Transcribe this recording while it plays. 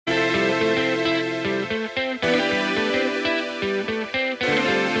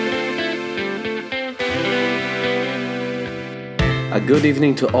A good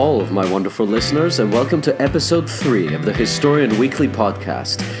evening to all of my wonderful listeners, and welcome to episode 3 of the Historyan Weekly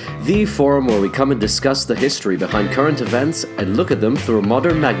Podcast, the forum where we come and discuss the history behind current events and look at them through a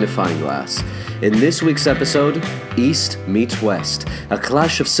modern magnifying glass. In this week's episode, East meets West, a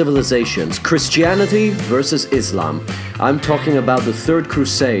clash of civilizations, Christianity versus Islam. I'm talking about the Third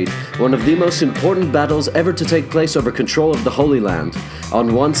Crusade, one of the most important battles ever to take place over control of the Holy Land.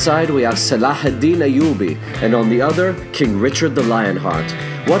 On one side we have Salah Ayyubi, and on the other, King Richard the Lionheart.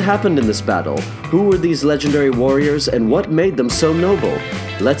 What happened in this battle? Who were these legendary warriors, and what made them so noble?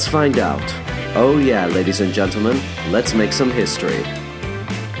 Let's find out. Oh yeah, ladies and gentlemen, let's make some history.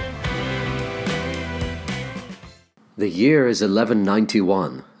 The year is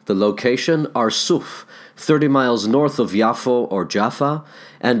 1191. The location, Arsuf, 30 miles north of Yafo or Jaffa,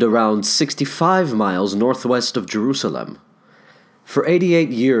 and around 65 miles northwest of Jerusalem. For 88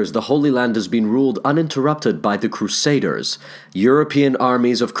 years, the Holy Land has been ruled uninterrupted by the Crusaders, European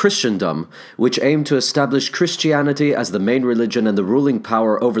armies of Christendom, which aimed to establish Christianity as the main religion and the ruling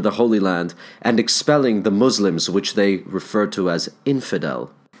power over the Holy Land, and expelling the Muslims, which they referred to as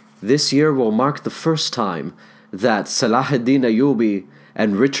infidel. This year will mark the first time that Salah Ayyubi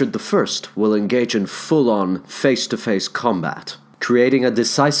and Richard I will engage in full-on, face-to-face combat, creating a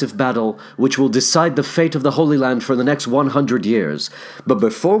decisive battle which will decide the fate of the Holy Land for the next 100 years. But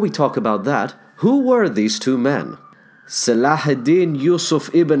before we talk about that, who were these two men? Salahuddin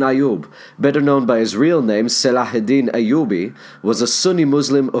Yusuf ibn Ayyub, better known by his real name Salahuddin Ayyubi, was a Sunni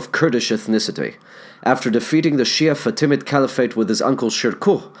Muslim of Kurdish ethnicity. After defeating the Shia Fatimid Caliphate with his uncle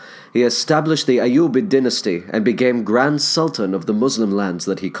Shirkuh, he established the Ayyubid dynasty and became Grand Sultan of the Muslim lands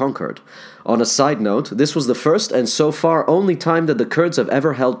that he conquered. On a side note, this was the first and so far only time that the Kurds have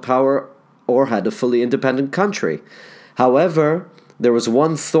ever held power or had a fully independent country. However, there was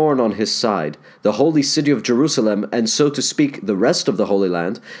one thorn on his side. The holy city of Jerusalem, and so to speak, the rest of the Holy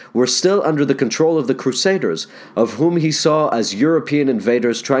Land, were still under the control of the Crusaders, of whom he saw as European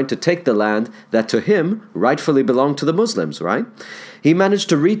invaders trying to take the land that to him rightfully belonged to the Muslims, right? He managed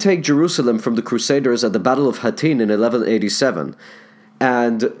to retake Jerusalem from the Crusaders at the Battle of Hattin in 1187,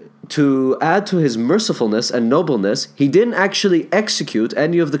 and to add to his mercifulness and nobleness, he didn't actually execute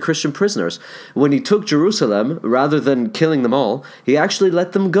any of the Christian prisoners. When he took Jerusalem, rather than killing them all, he actually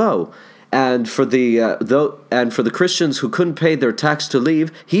let them go. And for the Christians who couldn't pay their tax to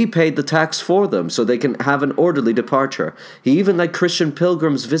leave, he paid the tax for them so they can have an orderly departure. He even let Christian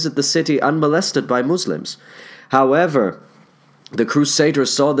pilgrims visit the city unmolested by Muslims. However, the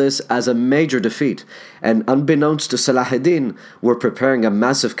Crusaders saw this as a major defeat, and unbeknownst to Salahuddin, were preparing a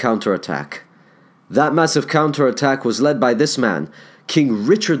massive counterattack. That massive counterattack was led by this man, King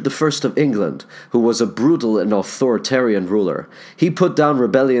Richard I of England, who was a brutal and authoritarian ruler. He put down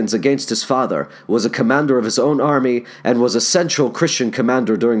rebellions against his father, was a commander of his own army, and was a central Christian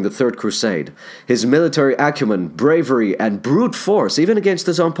commander during the Third Crusade. His military acumen, bravery, and brute force, even against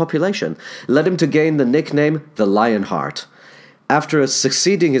his own population, led him to gain the nickname the Lionheart. After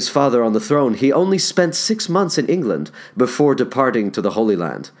succeeding his father on the throne, he only spent 6 months in England before departing to the Holy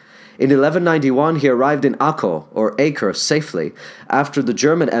Land. In 1191, he arrived in Akko, or Acre, safely, after the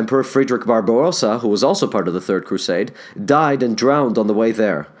German Emperor Friedrich Barbarossa, who was also part of the Third Crusade, died and drowned on the way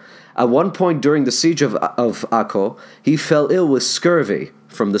there. At one point during the siege of Akko, he fell ill with scurvy,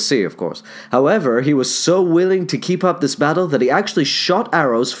 from the sea, of course. However, he was so willing to keep up this battle that he actually shot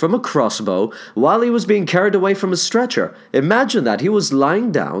arrows from a crossbow while he was being carried away from a stretcher. Imagine that. He was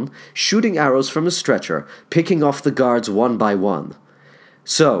lying down, shooting arrows from a stretcher, picking off the guards one by one.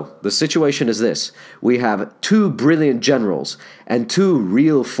 So, the situation is this. We have two brilliant generals and two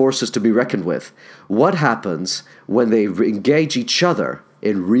real forces to be reckoned with. What happens when they engage each other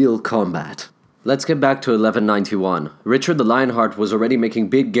in real combat? Let's get back to 1191. Richard the Lionheart was already making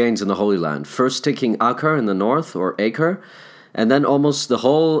big gains in the Holy Land, first taking Acre in the north, or Acre, and then almost the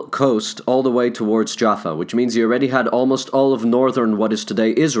whole coast all the way towards Jaffa, which means he already had almost all of northern what is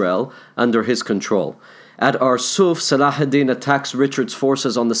today Israel under his control. At Arsuf, Salahuddin attacks Richard's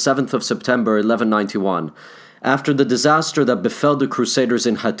forces on the 7th of September 1191. After the disaster that befell the Crusaders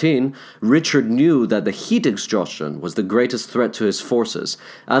in Hattin, Richard knew that the heat exhaustion was the greatest threat to his forces.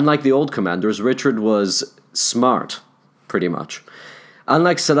 Unlike the old commanders, Richard was smart, pretty much.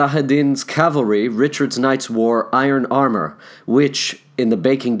 Unlike Salahuddin's cavalry, Richard's knights wore iron armor, which, in the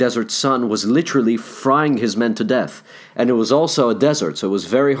baking desert sun, was literally frying his men to death. And it was also a desert, so it was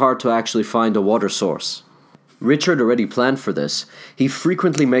very hard to actually find a water source. Richard already planned for this. He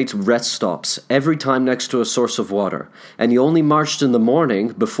frequently made rest stops, every time next to a source of water, and he only marched in the morning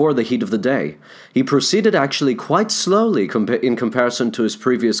before the heat of the day. He proceeded actually quite slowly in comparison to his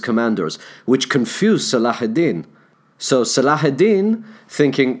previous commanders, which confused Salahuddin. So Salah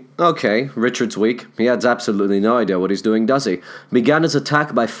thinking, okay, Richard's weak, he has absolutely no idea what he's doing, does he? Began his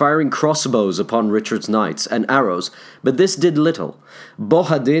attack by firing crossbows upon Richard's knights and arrows, but this did little.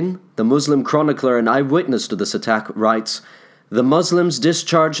 Bohadin, the Muslim chronicler and eyewitness to this attack, writes, "The Muslims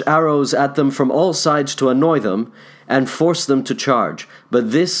discharged arrows at them from all sides to annoy them and force them to charge,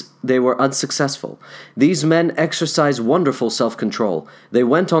 but this they were unsuccessful. These men exercised wonderful self-control. They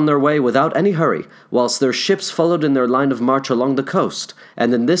went on their way without any hurry, whilst their ships followed in their line of march along the coast,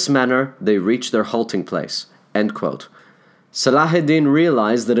 and in this manner they reached their halting place." End quote. Salah-ed-Din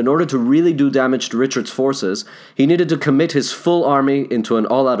realized that in order to really do damage to Richard's forces, he needed to commit his full army into an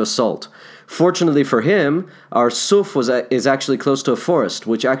all-out assault. Fortunately for him, Arsuf is actually close to a forest,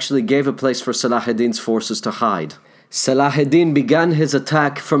 which actually gave a place for Salah-ed-Din's forces to hide. Salah-ed-Din began his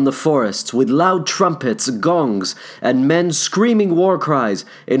attack from the forests with loud trumpets, gongs, and men screaming war cries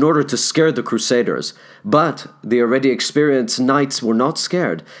in order to scare the Crusaders. But the already experienced knights were not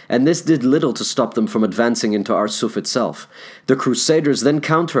scared, and this did little to stop them from advancing into Arsuf itself. The Crusaders then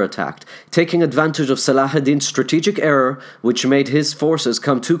counterattacked, taking advantage of Salah-ed-Din's strategic error, which made his forces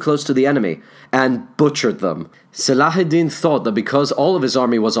come too close to the enemy, and butchered them. Salah-ed-Din thought that because all of his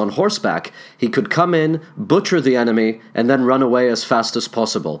army was on horseback, he could come in, butcher the enemy, and then run away as fast as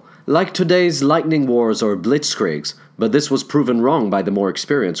possible, like today's lightning wars or blitzkriegs, but this was proven wrong by the more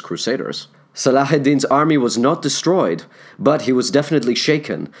experienced Crusaders. Salah-ed-Din's army was not destroyed, but he was definitely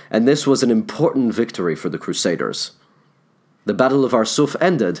shaken, and this was an important victory for the Crusaders. The Battle of Arsuf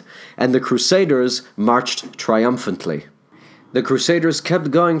ended, and the Crusaders marched triumphantly. The Crusaders kept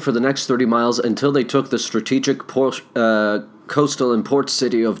going for the next 30 miles until they took the strategic coastal and port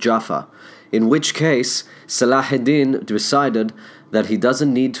city of Jaffa, in which case Salah-ed-Din decided that he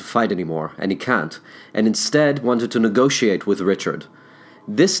doesn't need to fight anymore, and he can't, and instead wanted to negotiate with Richard.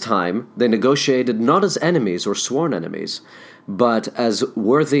 This time, they negotiated not as enemies or sworn enemies, but as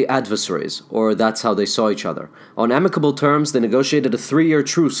worthy adversaries, or that's how they saw each other. On amicable terms, they negotiated a 3-year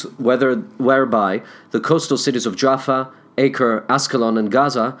truce whereby the coastal cities of Jaffa, Acre, Ascalon, and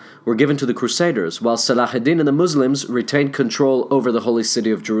Gaza were given to the Crusaders, while Salah-ed-Din and the Muslims retained control over the holy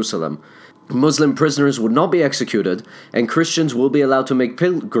city of Jerusalem. Muslim prisoners would not be executed, and Christians will be allowed to make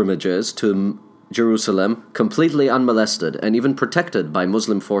pilgrimages to Jerusalem completely unmolested and even protected by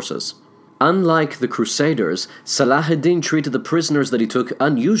Muslim forces. Unlike the Crusaders, Salah-ed-Din treated the prisoners that he took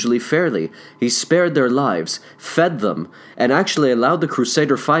unusually fairly. He spared their lives, fed them, and actually allowed the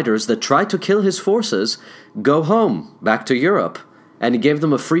Crusader fighters that tried to kill his forces go home, back to Europe, and he gave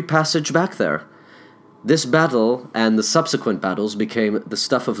them a free passage back there. This battle and the subsequent battles became the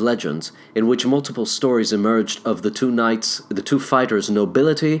stuff of legends, in which multiple stories emerged of the two fighters'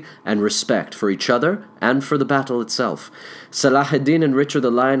 nobility and respect for each other and for the battle itself. Salah-ed-Din and Richard the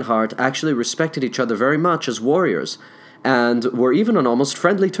Lionheart actually respected each other very much as warriors, and were even on almost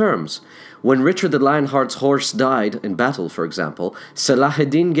friendly terms. When Richard the Lionheart's horse died in battle, for example,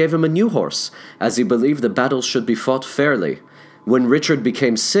 Salah-ed-Din gave him a new horse, as he believed the battles should be fought fairly. When Richard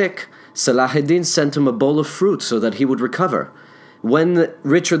became sick, Salah-ed-Din sent him a bowl of fruit so that he would recover. When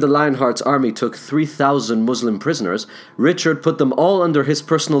Richard the Lionheart's army took 3,000 Muslim prisoners, Richard put them all under his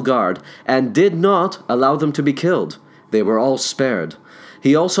personal guard and did not allow them to be killed. They were all spared.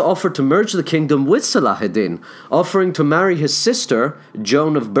 He also offered to merge the kingdom with Salah-ed-Din, offering to marry his sister,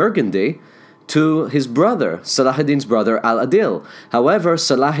 Joan of Burgundy, to his brother, Salah-ed-Din's brother Al-Adil. However,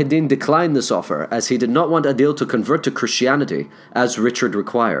 Salah-ed-Din declined this offer, as he did not want Adil to convert to Christianity, as Richard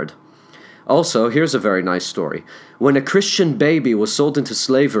required. Also, here's a very nice story. When a Christian baby was sold into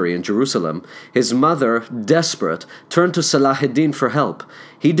slavery in Jerusalem, his mother, desperate, turned to Salah-ed-Din for help.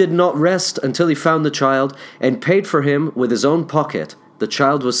 He did not rest until he found the child and paid for him with his own pocket. The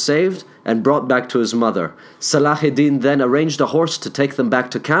child was saved and brought back to his mother. Salah-ed-Din then arranged a horse to take them back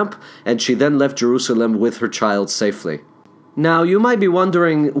to camp, and she then left Jerusalem with her child safely. Now, you might be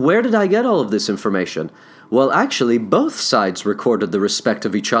wondering, where did I get all of this information? Well, actually, both sides recorded the respect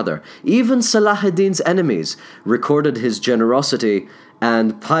of each other. Even Salah-ed-Din's enemies recorded his generosity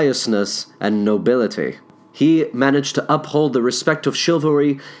and piousness and nobility. He managed to uphold the respect of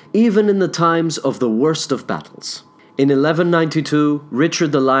chivalry even in the times of the worst of battles. In 1192,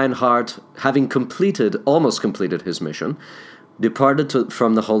 Richard the Lionheart, having almost completed his mission, departed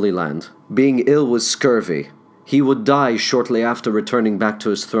from the Holy Land, being ill with scurvy. He would die shortly after returning back to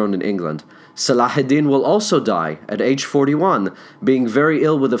his throne in England. Salah-ed-Din will also die at age 41, being very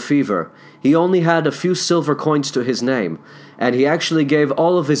ill with a fever. He only had a few silver coins to his name, and he actually gave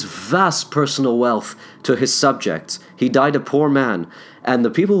all of his vast personal wealth to his subjects. He died a poor man, and the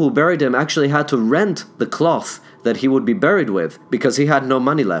people who buried him actually had to rent the cloth that he would be buried with, because he had no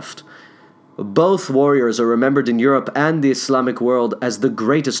money left. Both warriors are remembered in Europe and the Islamic world as the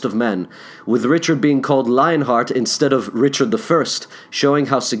greatest of men, with Richard being called Lionheart instead of Richard I, showing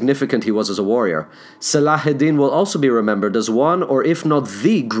how significant he was as a warrior. Salah ad-Din will also be remembered as one, or if not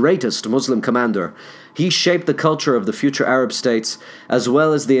the greatest Muslim commander. He shaped the culture of the future Arab states, as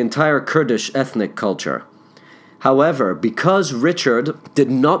well as the entire Kurdish ethnic culture. However, because Richard did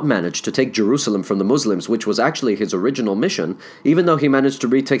not manage to take Jerusalem from the Muslims, which was actually his original mission, even though he managed to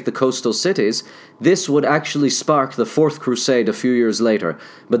retake the coastal cities, this would actually spark the Fourth Crusade a few years later,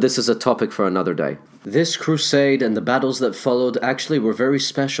 but this is a topic for another day. This crusade and the battles that followed actually were very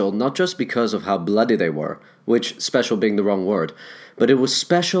special, not just because of how bloody they were, which special being the wrong word, but it was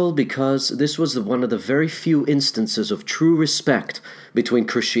special because this was one of the very few instances of true respect between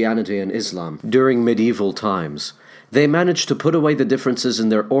Christianity and Islam during medieval times. They managed to put away the differences in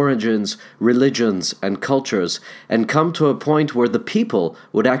their origins, religions, and cultures, and come to a point where the people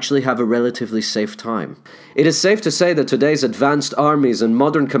would actually have a relatively safe time. It is safe to say that today's advanced armies and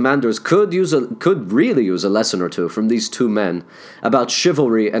modern commanders could really use a lesson or two from these two men about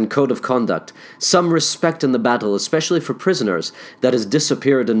chivalry and code of conduct, some respect in the battle, especially for prisoners, that has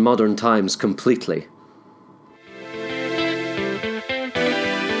disappeared in modern times completely.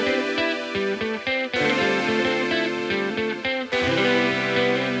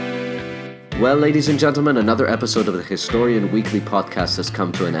 Well, ladies and gentlemen, another episode of the Historyan Weekly Podcast has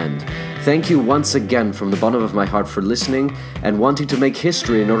come to an end. Thank you once again from the bottom of my heart for listening and wanting to make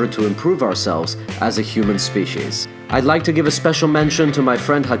history in order to improve ourselves as a human species. I'd like to give a special mention to my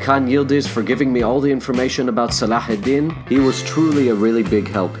friend Hakan Yildiz for giving me all the information about Salah ad-Din. He was truly a really big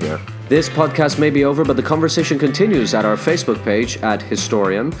help here. This podcast may be over, but the conversation continues at our Facebook page at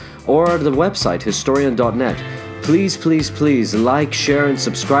Historyan or the website historyan.net. Please, please, please like, share, and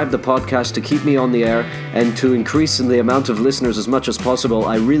subscribe the podcast to keep me on the air and to increase in the amount of listeners as much as possible.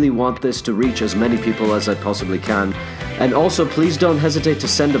 I really want this to reach as many people as I possibly can. And also, please don't hesitate to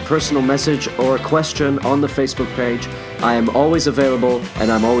send a personal message or a question on the Facebook page. I am always available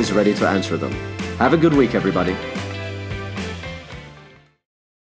and I'm always ready to answer them. Have a good week, everybody.